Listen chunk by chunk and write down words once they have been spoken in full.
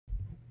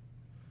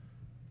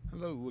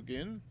Hello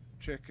again,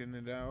 checking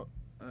it out.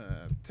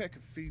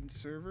 Tekkit Fiend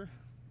server.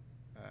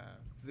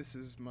 This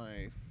is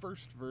my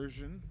first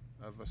version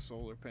of a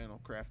solar panel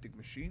crafting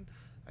machine.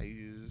 I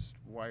used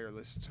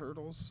wireless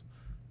turtles,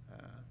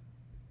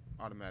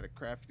 automatic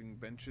crafting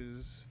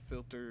benches,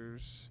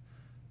 filters,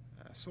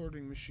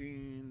 sorting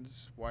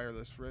machines,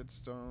 wireless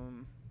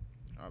redstone,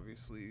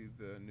 obviously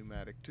the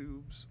pneumatic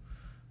tubes,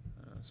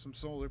 some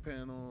solar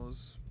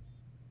panels,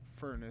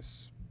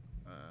 furnace,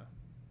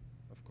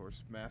 of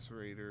course,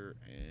 macerator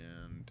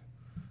and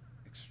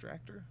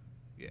extractor.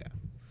 Yeah.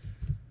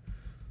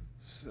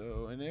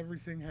 So, and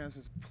everything has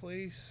its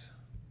place.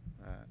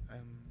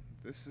 And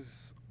this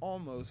is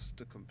almost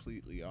a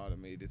completely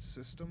automated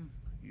system.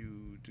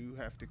 You do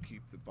have to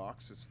keep the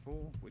boxes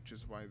full, which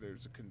is why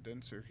there's a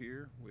condenser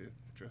here with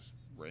just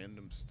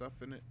random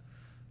stuff in it.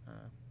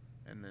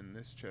 And then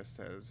this chest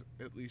has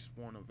at least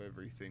one of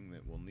everything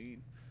that we'll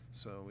need.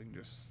 So we can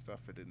just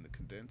stuff it in the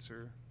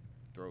condenser,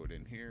 throw it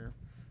in here,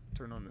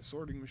 turn on the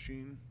sorting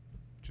machine,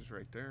 which is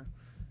right there,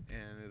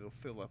 and it'll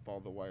fill up all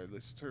the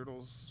wireless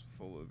turtles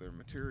full of their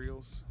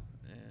materials,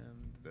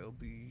 and they'll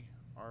be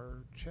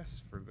our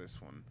chest for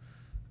this one.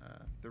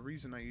 The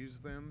reason I use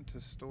them to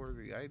store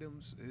the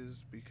items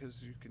is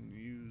because you can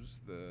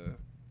use the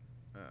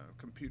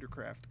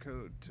ComputerCraft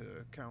code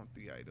to count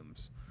the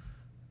items,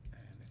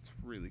 and it's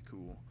really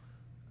cool.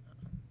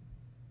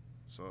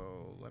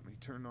 So let me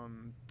turn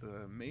on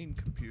the main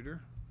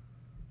computer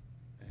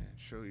and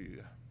show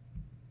you.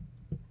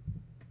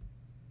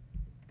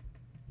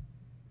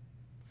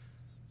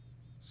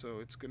 So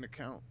it's going to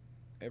count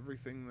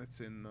everything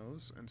that's in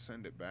those and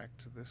send it back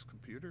to this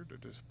computer to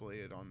display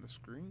it on the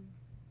screen.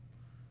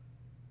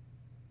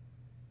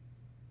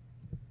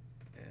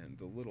 And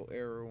the little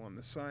arrow on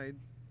the side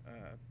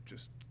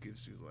just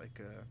gives you like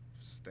a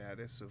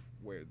status of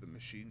where the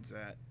machine's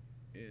at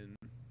in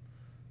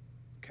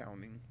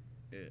counting.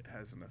 It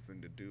has nothing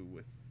to do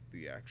with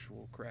the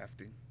actual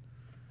crafting.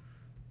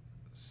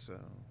 So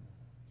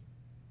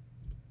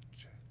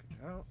check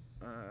it out.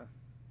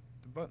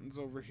 The buttons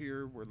over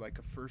here were like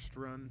a first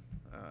run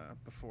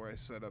before I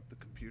set up the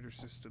computer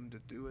system to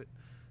do it.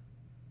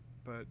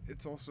 But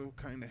it's also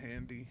kind of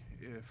handy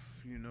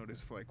if you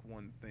notice like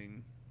one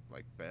thing,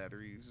 like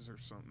batteries or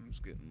something's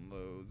getting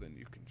low, then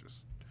you can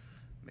just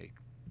make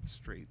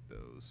straight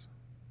those.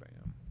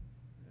 Bam.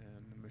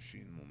 And the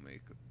machine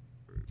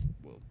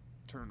will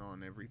turn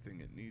on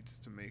everything it needs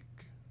to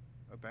make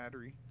a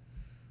battery.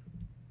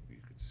 You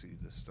can see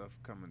the stuff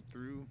coming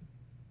through,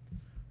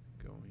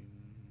 going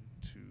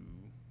to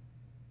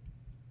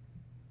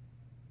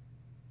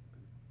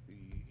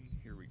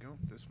here we go.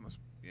 This must,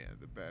 yeah,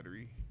 the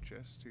battery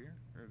chest here,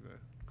 or the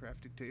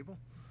crafting table.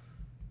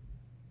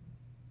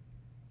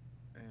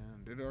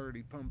 And it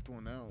already pumped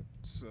one out,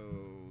 so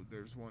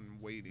there's one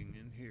waiting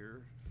in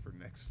here for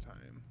next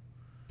time.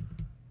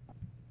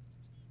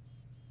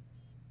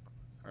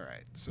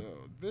 Alright, so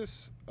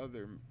this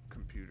other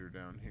computer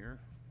down here,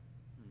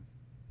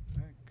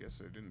 I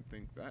guess I didn't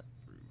think that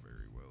through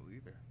very well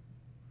either.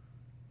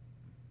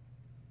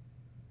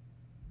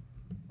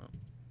 Oh,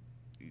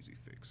 easy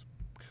fix.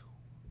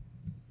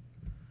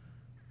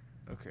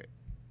 Okay,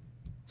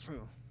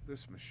 so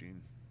this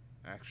machine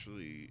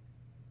actually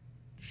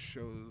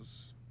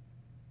shows,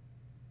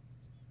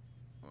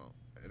 well,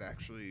 it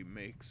actually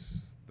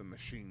makes the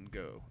machine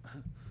go.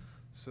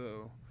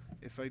 So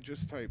if I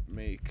just type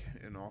make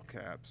in all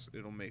caps,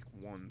 it'll make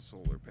one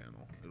solar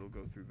panel. It'll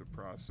go through the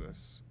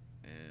process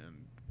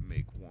and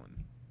make one.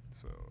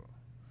 So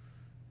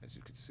as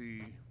you can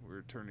see,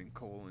 we're turning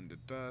coal into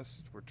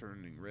dust, we're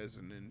turning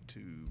resin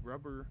into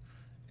rubber,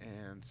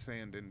 and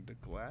sand into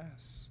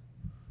glass.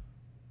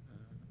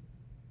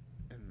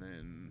 And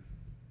then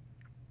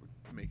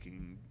we're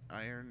making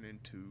iron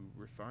into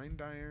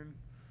refined iron.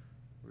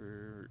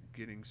 We're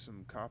getting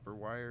some copper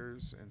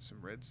wires and some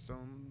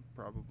redstone,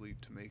 probably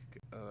to make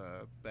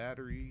a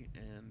battery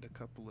and a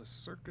couple of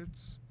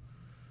circuits.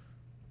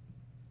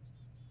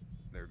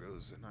 There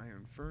goes an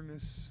iron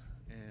furnace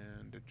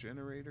and a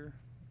generator.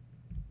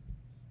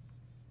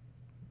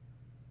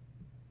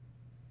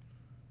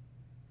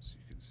 So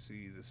you can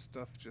see the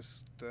stuff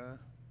just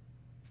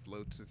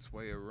floats its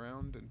way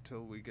around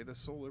until we get a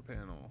solar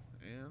panel,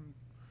 and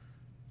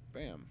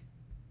bam,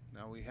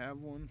 now we have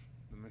one.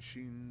 The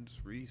machine's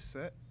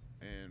reset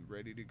and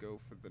ready to go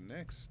for the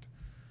next,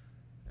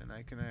 and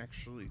I can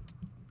actually,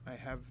 I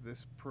have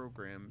this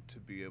program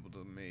to be able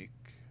to make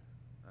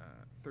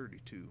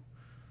 32.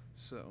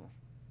 So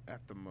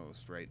at the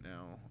most right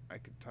now I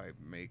could type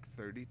make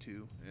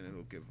 32 and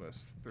it'll give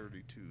us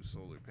 32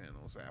 solar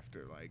panels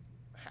after like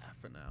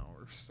half an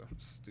hour or something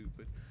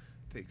stupid.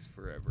 Takes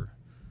forever.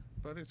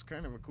 But it's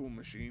kind of a cool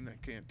machine.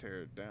 I can't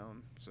tear it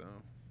down, so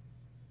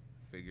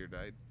figured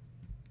I'd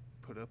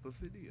put up a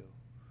video.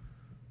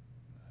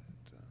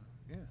 But,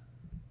 yeah,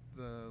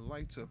 the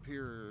lights up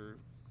here are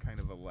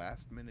kind of a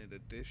last-minute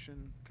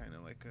addition, kind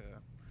of like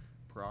a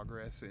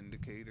progress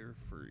indicator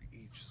for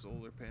each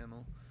solar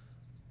panel.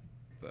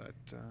 But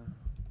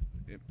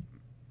it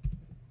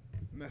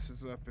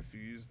messes up if you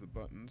use the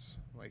buttons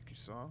like you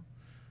saw.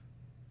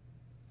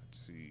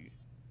 Let's see.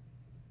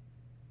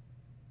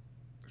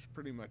 there's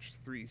pretty much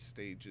 3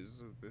 stages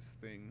of this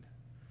thing,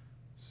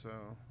 so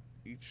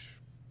each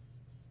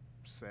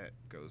set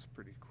goes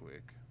pretty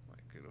quick.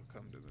 Like, it'll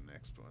come to the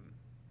next one,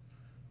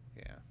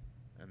 yeah,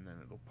 and then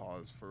it'll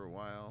pause for a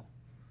while.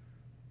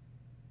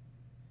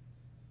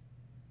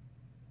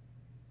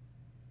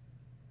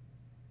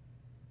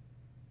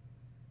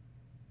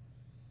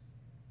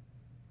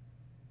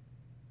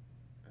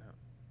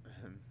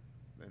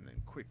 And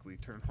then quickly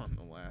turn on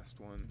the last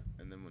one,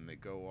 and then when they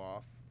go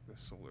off, the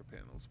solar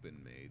panel's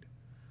been made.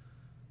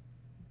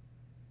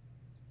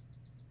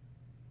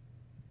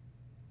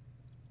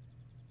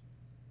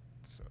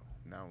 So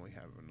now we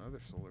have another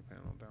solar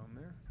panel down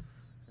there,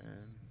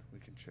 and we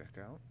can check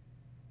out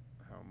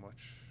how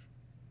much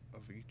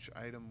of each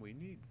item we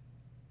need.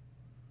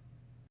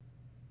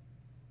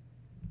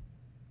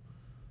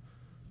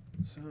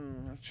 So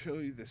I'll show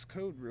you this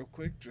code real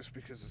quick just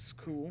because it's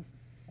cool.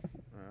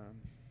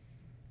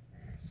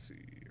 Let's see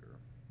here.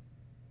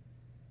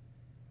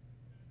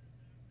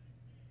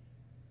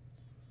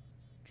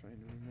 Trying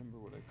to remember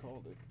what I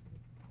called it.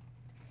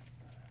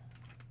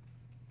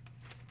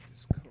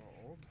 It's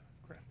called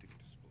crafting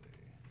display.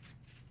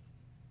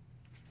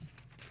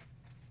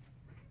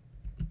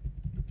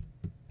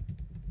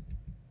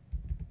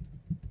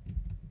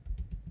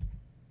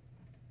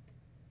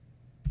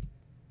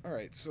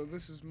 Alright, so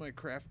this is my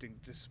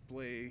crafting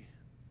display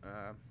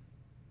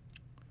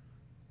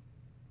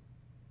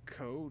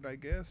code, I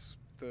guess.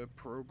 The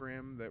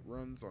program that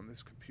runs on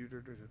this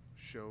computer to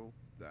show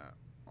that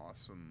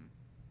awesome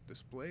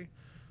display.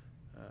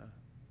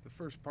 The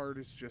first part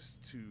is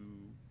just to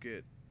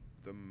get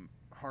the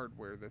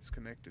hardware that's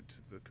connected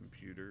to the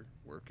computer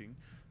working,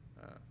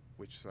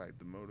 which side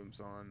the modem's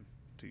on,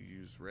 to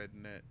use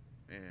RedNet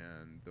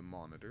and the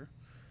monitor.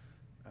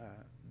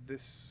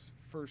 This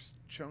first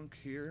chunk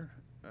here,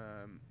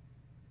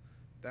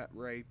 that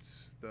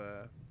writes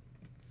the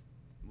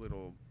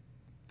little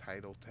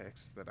title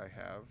text that I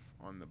have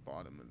on the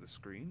bottom of the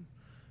screen,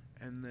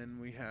 and then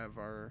we have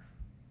our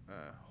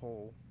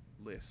whole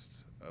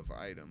list of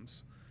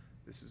items.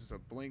 This is a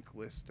blank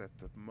list at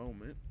the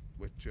moment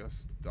with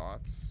just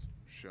dots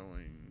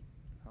showing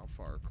how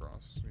far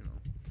across, you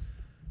know.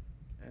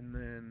 And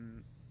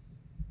then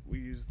we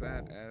use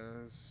that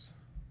as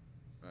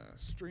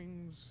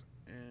strings,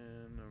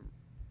 and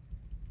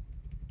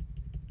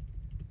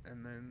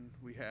then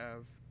we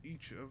have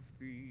each of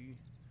the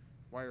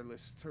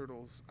wireless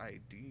turtles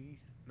ID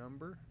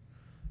number.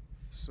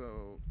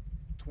 So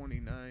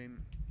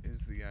 29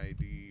 is the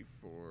ID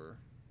for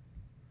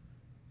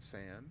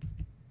sand,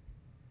 and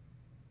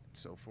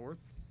so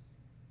forth,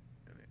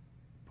 and it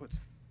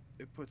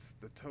puts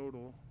the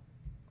total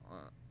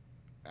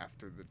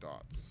after the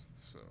dots.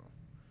 So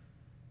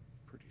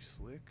pretty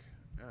slick.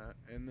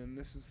 And then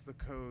this is the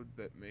code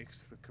that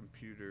makes the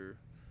computer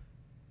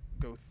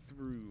go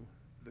through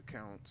the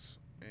counts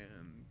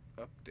and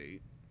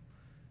update.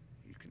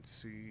 You can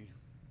see,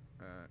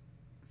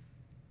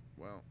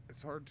 well,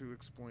 it's hard to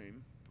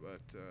explain,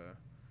 but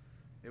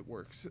it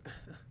works.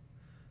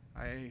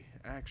 I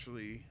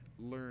actually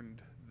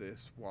learned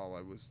this while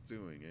I was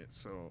doing it,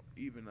 so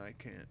even I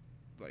can't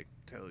like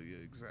tell you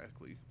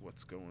exactly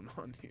what's going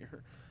on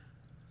here.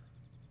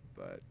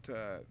 But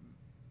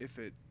if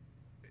it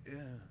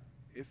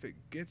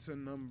gets a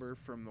number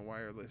from the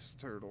wireless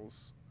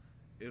turtles,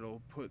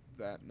 it'll put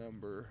that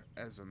number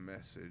as a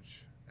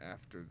message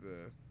after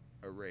the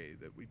array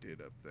that we did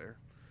up there.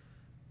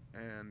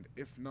 And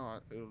if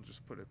not, it'll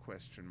just put a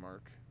question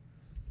mark.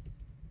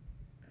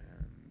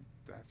 And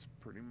that's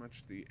pretty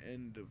much the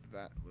end of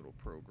that little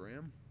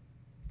program.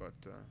 But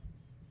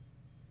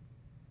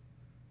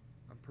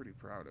I'm pretty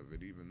proud of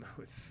it, even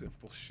though it's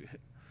simple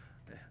shit.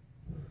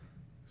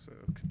 So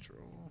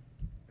control,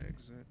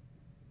 exit,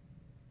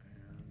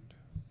 and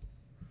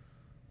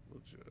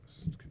we'll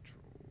just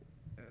control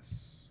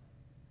S,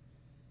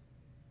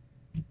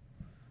 and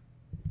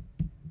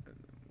then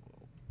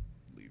we'll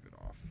leave it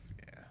off.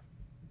 Yeah.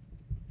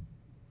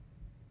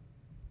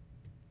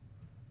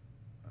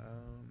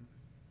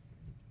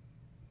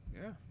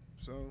 Yeah,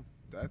 so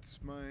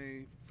that's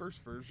my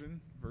first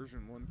version,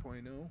 version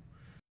 1.0.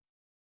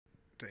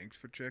 Thanks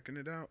for checking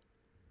it out.